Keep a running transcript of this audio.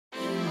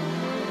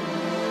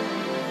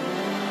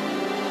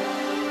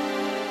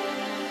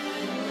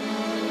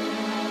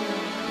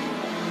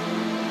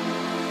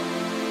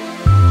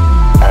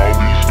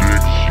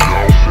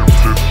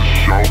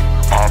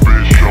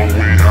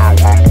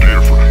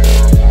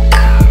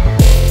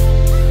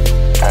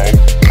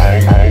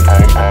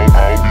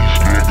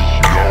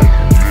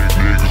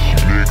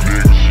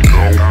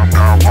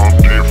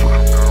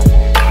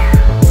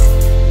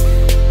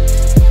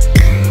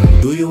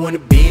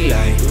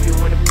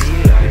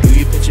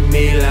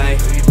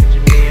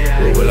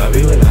I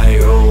be when I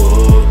grow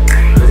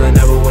up? Cause I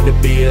never want to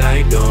be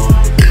like them.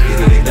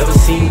 Cause they never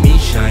seen me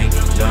shine,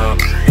 nah.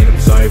 And I'm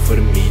sorry for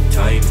the me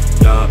time,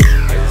 nah.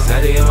 I just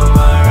had to get my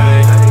mind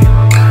right.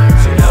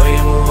 So now we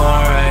can move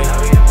on right.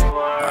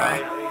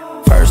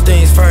 First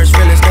things first,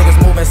 realest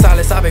niggas moving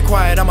silence. I been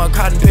quiet, I'm a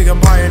cotton pick, I'm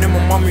buying in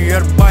my mommy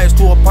at a bias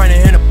to a pint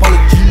and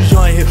apologies.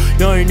 I ain't here,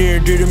 y'all ain't there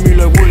did me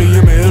like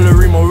William and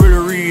Hillary. My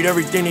really read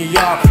everything to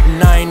y'all.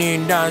 And I ain't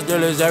even down,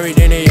 still is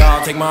everything to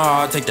y'all. Take my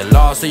heart, take the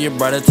loss of your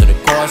brother to the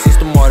cross. It's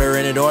the mortar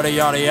in it, order,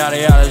 yada yada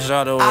yada,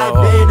 shut up. I've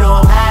been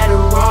on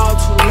Adderall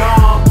too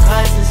long,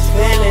 cause it's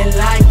feeling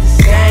like the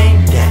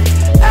same day.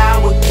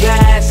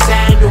 Hourglass,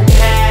 sandal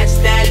pass,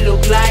 that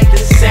look like the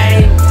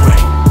same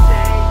brain.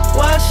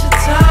 What's your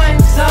time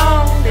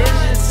zone?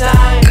 Is your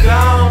time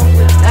gone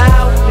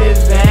without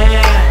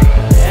living?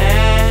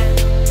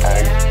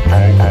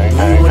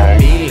 Who you wanna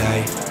be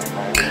like?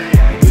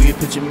 Who you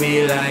picture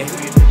me like?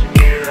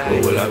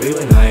 What will I be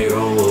when I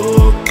grow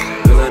up?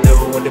 Cause I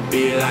never want to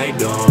be like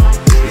them.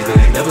 Cause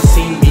they never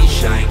seen me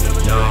shine,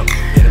 nah.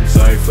 And I'm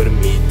sorry for the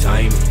me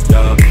time,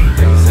 nah. I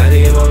just had to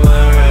get my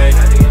mind right.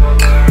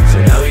 So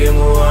now we can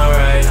move on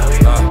right.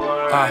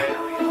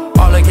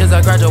 All the kids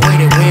I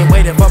graduated with,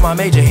 waiting for my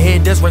major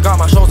hit. Disregard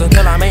my shows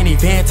until I main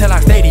event. Till I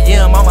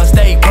stadium, I'ma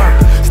stay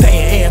burnt.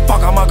 Staying in,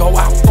 fuck, I'ma go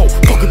out. Go,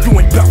 fuck if you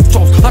ain't bout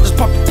shows. I just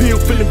pop the pill,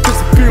 feeling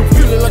disappear.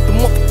 Feeling like the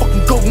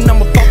motherfucking golden.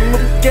 I'ma pop a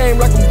little game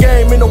like I'm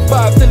game. Ain't no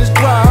vibe till it's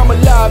dry. I'm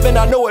alive and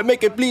I know it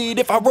make it bleed.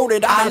 If I wrote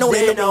it, I know I've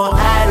it. been on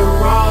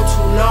Adderall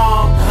too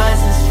long, cause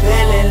it's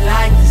feeling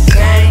like the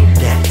same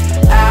day.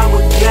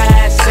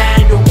 Hourglass,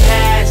 sandal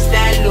pass,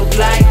 that look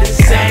like the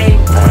same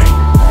brain.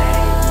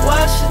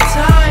 What's your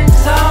time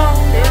zone?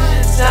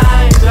 Is your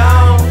time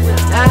gone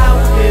without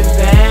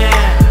living?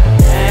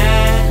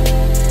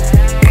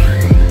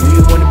 Who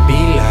you wanna be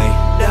like?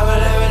 Never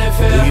living in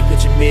fear. Who you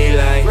picture me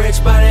like?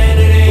 Rich by the end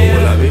of the year.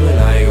 What will I be when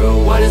I grow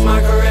up? What is my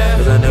career?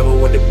 Cause I never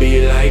want to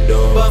be like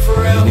them. But for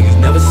real, These niggas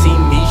never seen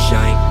me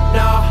shine,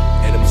 no,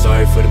 and I'm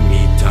sorry for the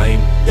me time.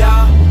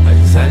 yeah, I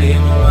just had to get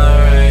my mind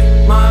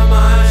right. my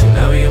mind. So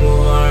now we can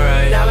move on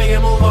right. Now we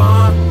can move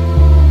on.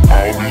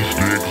 All these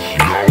niggas,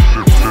 y'all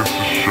success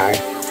is show.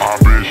 I've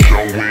been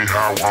showing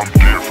how I'm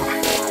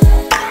different.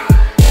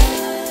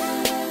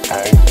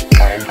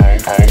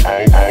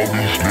 All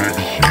these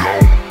niggas,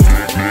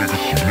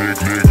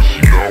 niggas,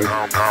 you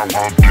know how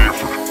I'm